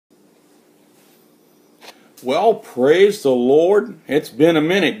Well, praise the Lord. It's been a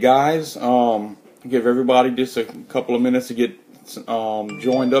minute, guys. Give everybody just a couple of minutes to get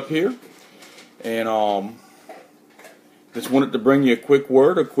joined up here. And just wanted to bring you a quick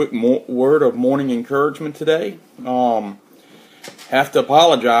word of morning encouragement today. Have to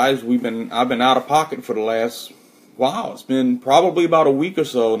apologize. I've been out of pocket for the last, it's been probably about a week or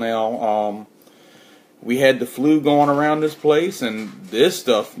so now. We had the flu going around this place, and this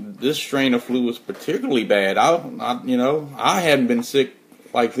strain of flu was particularly bad. I hadn't been sick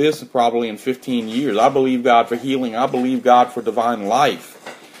like this probably in 15 years. I believe God for healing. I believe God for divine life.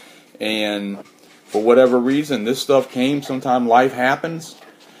 And for whatever reason, this stuff came. Sometime life happens.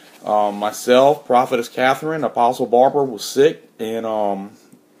 Myself, Prophetess Catherine, Apostle Barbara was sick, and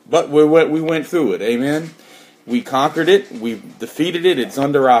but we went through it. Amen. We conquered it. We defeated it. It's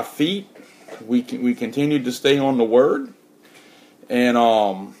under our feet. We continued to stay on the Word, and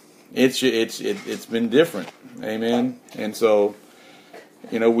it's been different, amen. And so,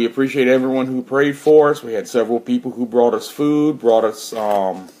 we appreciate everyone who prayed for us. We had several people who brought us food, brought us,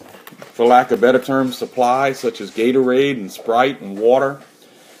 for lack of better terms, supplies such as Gatorade and Sprite and water,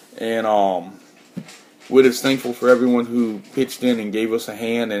 and we're just thankful for everyone who pitched in and gave us a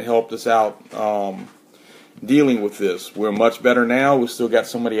hand and helped us out. Dealing with this. We're much better now. We still got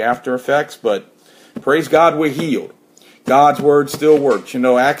some of the after effects, but praise God, we're healed. God's word still works.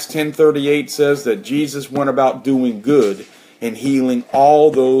 Acts 10:38 says that Jesus went about doing good and healing all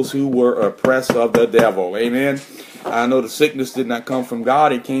those who were oppressed of the devil. Amen. I know the sickness did not come from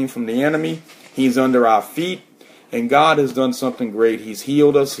God. It came from the enemy. He's under our feet, and God has done something great. He's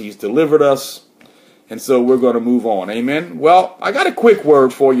healed us. He's delivered us, and so we're going to move on. Amen. Well, I got a quick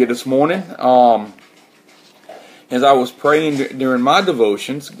word for you this morning. As I was praying during my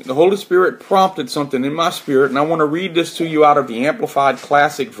devotions, the Holy Spirit prompted something in my spirit, and I want to read this to you out of the Amplified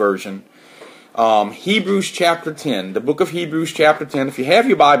Classic Version. Hebrews chapter 10, the book of Hebrews chapter 10. If you have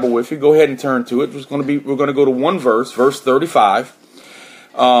your Bible with you, go ahead and turn to it. We're going to go to one verse 35.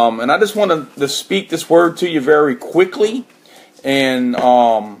 And I just want to speak this word to you very quickly, and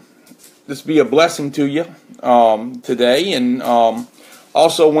this be a blessing to you today. And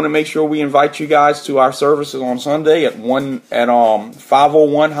also want to make sure we invite you guys to our services on Sunday at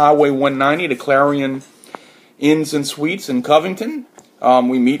 501 Highway 190, the Clarion Inns and Suites in Covington.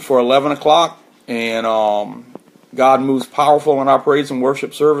 We meet for 11 o'clock, and God moves powerful in our praise and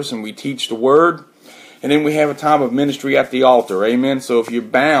worship service, and we teach the Word. And then we have a time of ministry at the altar. Amen. So if you're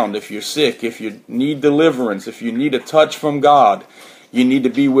bound, if you're sick, if you need deliverance, if you need a touch from God, you need to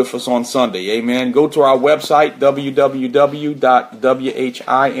be with us on Sunday. Amen. Go to our website,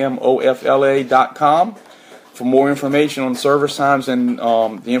 www.whimofla.com, for more information on service times and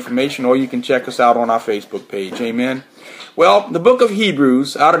the information, or you can check us out on our Facebook page. Amen. Well, the book of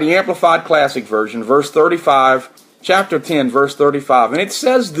Hebrews, out of the Amplified Classic Version, verse 35, chapter 10, verse 35, and it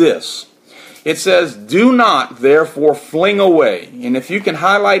says this. It says, "Do not, therefore, fling away." And if you can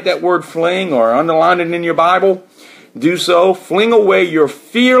highlight that word fling or underline it in your Bible, do so. Fling away your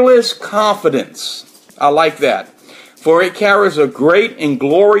fearless confidence. I like that. For it carries a great and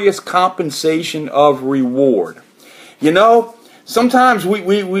glorious compensation of reward. Sometimes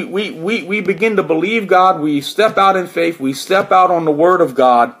we begin to believe God. We step out in faith. We step out on the Word of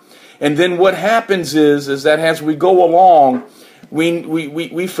God. And then what happens is that as we go along,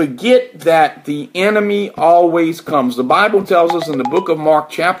 we forget that the enemy always comes. The Bible tells us in the book of Mark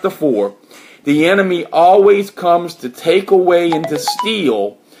chapter 4, the enemy always comes to take away and to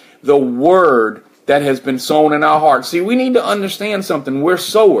steal the word that has been sown in our hearts. See, we need to understand something. We're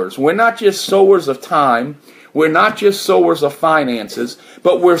sowers. We're not just sowers of time. We're not just sowers of finances,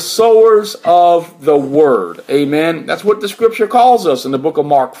 but we're sowers of the word. Amen. That's what the scripture calls us in the book of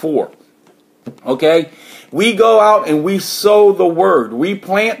Mark 4. Okay? We go out and we sow the word. We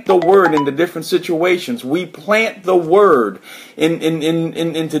plant the word into different situations. We plant the word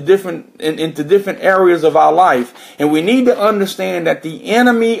into different areas of our life. And we need to understand that the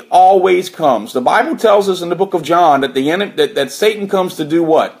enemy always comes. The Bible tells us in the book of John that that Satan comes to do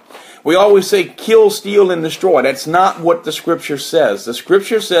what? We always say kill, steal, and destroy. That's not what the scripture says. The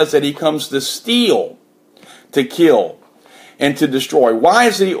scripture says that he comes to steal, to kill, and to destroy. Why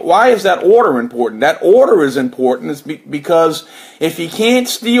is that order important? That order is important because if he can't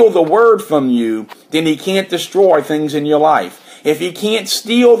steal the word from you, then he can't destroy things in your life. If he can't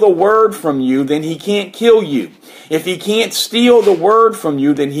steal the word from you, then he can't kill you. If he can't steal the word from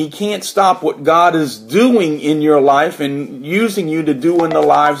you, then he can't stop what God is doing in your life and using you to do in the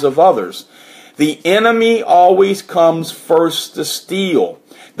lives of others. The enemy always comes first to steal.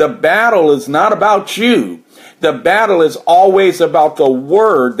 The battle is not about you. The battle is always about the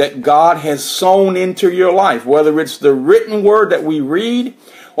word that God has sown into your life, whether it's the written word that we read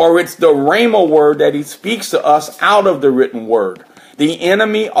or it's the rhema word that he speaks to us out of the written word. The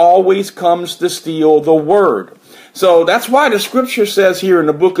enemy always comes to steal the word. So that's why the scripture says here in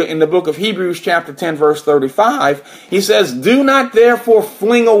the book of Hebrews chapter 10 verse 35, he says, "Do not therefore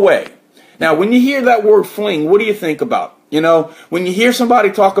fling away." Now, when you hear that word fling, what do you think about? You know, when you hear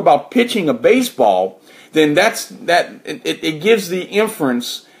somebody talk about pitching a baseball, then it gives the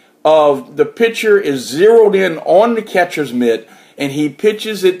inference of the pitcher is zeroed in on the catcher's mitt and he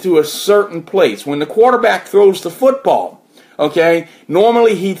pitches it to a certain place. When the quarterback throws the football, okay,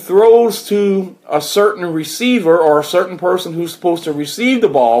 normally he throws to a certain receiver or a certain person who's supposed to receive the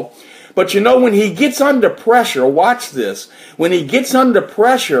ball. But you know, when he gets under pressure, watch this, when he gets under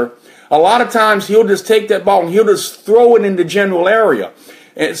pressure, a lot of times he'll just take that ball and he'll just throw it in the general area.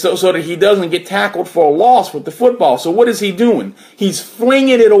 And so that he doesn't get tackled for a loss with the football. So what is he doing? He's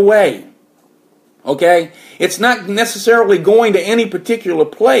flinging it away. Okay? It's not necessarily going to any particular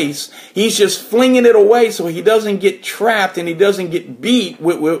place. He's just flinging it away so he doesn't get trapped and he doesn't get beat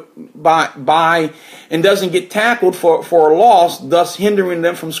by and doesn't get tackled for a loss, thus hindering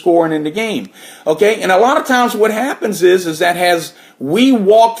them from scoring in the game. Okay? And a lot of times what happens is that as we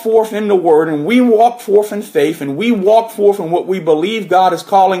walk forth in the word and we walk forth in faith and we walk forth in what we believe God is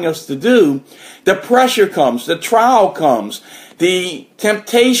calling us to do, the pressure comes, the trial comes, the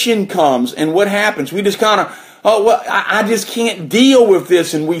temptation comes, and what happens? We just kind of, I just can't deal with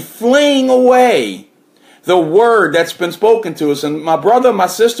this, and we fling away the word that's been spoken to us. And my brother, my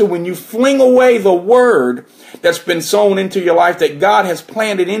sister, when you fling away the word that's been sown into your life, that God has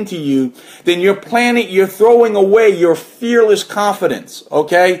planted into you, then you're throwing away your fearless confidence,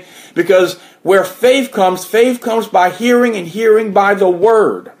 okay? Because where faith comes by hearing, and hearing by the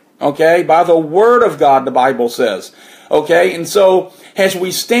word, okay? By the word of God, the Bible says. Okay, and so as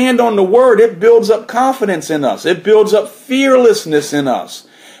we stand on the word, it builds up confidence in us. It builds up fearlessness in us.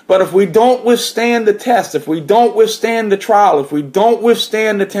 But if we don't withstand the test, if we don't withstand the trial, if we don't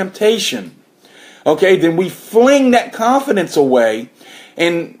withstand the temptation, okay, then we fling that confidence away,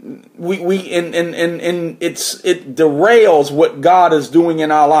 and it derails what God is doing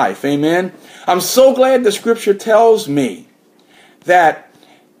in our life. Amen. I'm so glad the scripture tells me that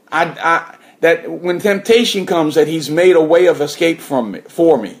that when temptation comes, that he's made a way of escape for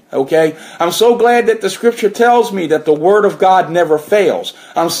me, okay? I'm so glad that the scripture tells me that the word of God never fails.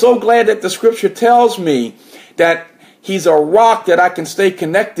 I'm so glad that the scripture tells me that he's a rock that I can stay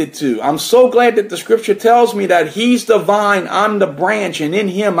connected to. I'm so glad that the scripture tells me that he's the vine, I'm the branch, and in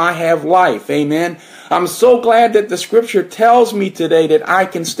him I have life, amen? I'm so glad that the scripture tells me today that I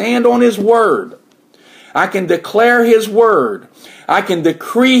can stand on his word. I can declare his word. I can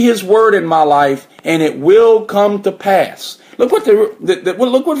decree his word in my life, and it will come to pass. Look what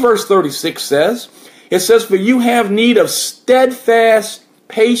look what verse 36 says. It says, "For you have need of steadfast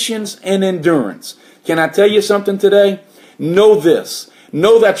patience and endurance." Can I tell you something today? Know this.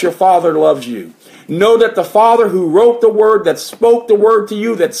 Know that your Father loves you. Know that the Father who wrote the word, that spoke the word to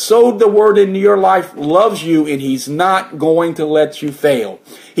you, that sowed the word into your life, loves you, and he's not going to let you fail.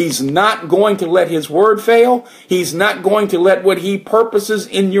 He's not going to let his word fail. He's not going to let what he purposes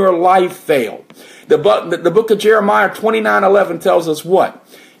in your life fail. The book of Jeremiah 29:11 tells us what?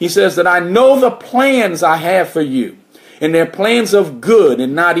 He says that I know the plans I have for you, and they're plans of good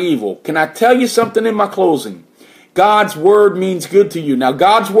and not evil. Can I tell you something in my closing? God's word means good to you. Now,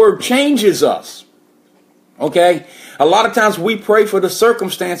 God's word changes us. Okay? A lot of times we pray for the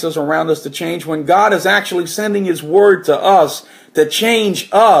circumstances around us to change when God is actually sending his word to us to change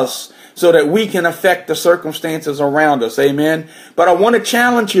us so that we can affect the circumstances around us. Amen? But I want to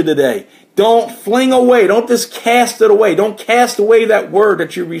challenge you today. Don't fling away. Don't just cast it away. Don't cast away that word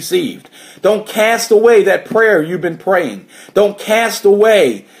that you received. Don't cast away that prayer you've been praying. Don't cast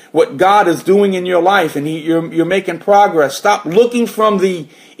away what God is doing in your life, and you're making progress. Stop looking from the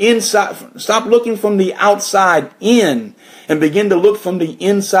inside. Stop looking from the outside in and begin to look from the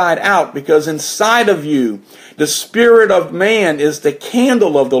inside out, because inside of you, the spirit of man is the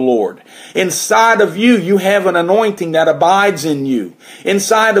candle of the Lord. Inside of you, you have an anointing that abides in you.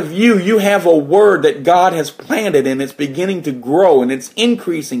 Inside of you, you have a word that God has planted, and it's beginning to grow, and it's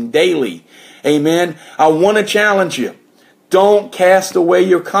increasing daily. Amen. I want to challenge you. Don't cast away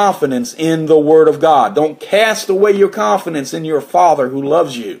your confidence in the Word of God. Don't cast away your confidence in your Father who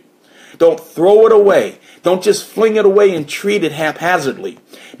loves you. Don't throw it away. Don't just fling it away and treat it haphazardly,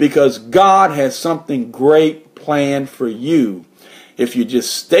 because God has something great planned for you if you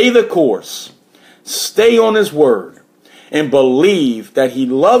just stay the course, stay on his word, and believe that he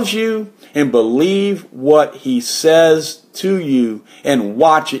loves you, and believe what he says to you and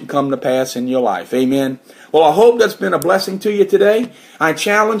watch it come to pass in your life. Amen. Well, I hope that's been a blessing to you today. I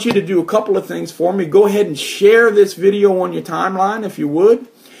challenge you to do a couple of things for me. Go ahead and share this video on your timeline if you would.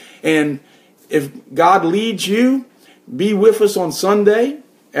 And if God leads you, be with us on Sunday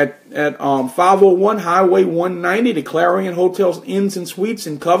at 501 Highway 190, the Clarion Hotels, Inns, and Suites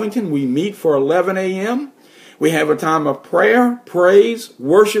in Covington. We meet for 11 a.m. We have a time of prayer, praise,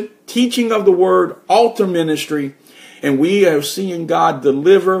 worship, teaching of the word, altar ministry, and we are seeing God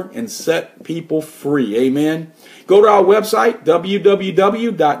deliver and set people free. Amen. Go to our website, www.whimofla.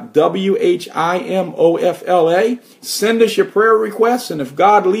 Send us your prayer requests, and if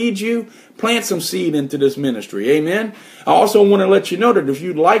God leads you, plant some seed into this ministry. Amen. I also want to let you know that if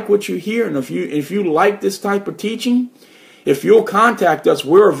you like what you hear, and if you like this type of teaching, if you'll contact us,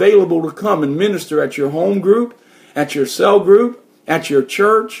 we're available to come and minister at your home group, at your cell group, at your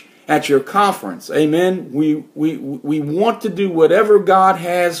church, at your conference. Amen. We want to do whatever God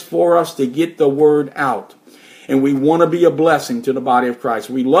has for us to get the word out. And we want to be a blessing to the body of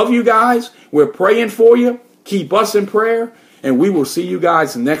Christ. We love you guys. We're praying for you. Keep us in prayer. And we will see you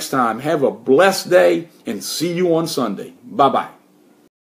guys next time. Have a blessed day and see you on Sunday. Bye-bye.